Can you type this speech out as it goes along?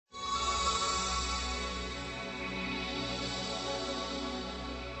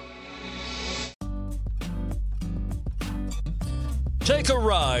Take a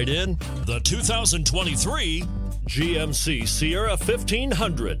ride in the 2023 GMC Sierra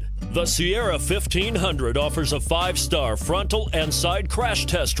 1500. The Sierra 1500 offers a 5-star frontal and side crash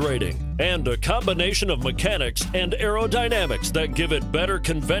test rating and a combination of mechanics and aerodynamics that give it better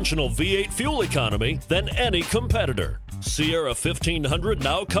conventional V8 fuel economy than any competitor. Sierra 1500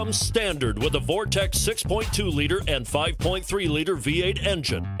 now comes standard with a Vortex 6.2-liter and 5.3-liter V8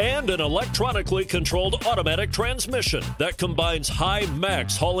 engine and an electronically controlled automatic transmission that combines high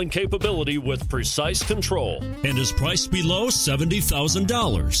max hauling capability with precise control and is priced below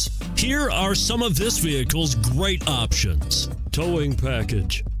 $70,000. Here are some of this vehicle's great options: towing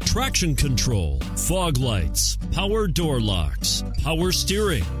package, traction control, fog lights, power door locks, power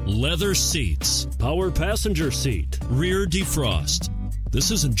steering, leather seats, power passenger seat, rear defrost. This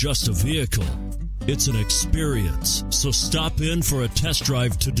isn't just a vehicle, it's an experience. So stop in for a test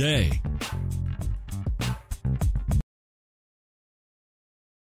drive today.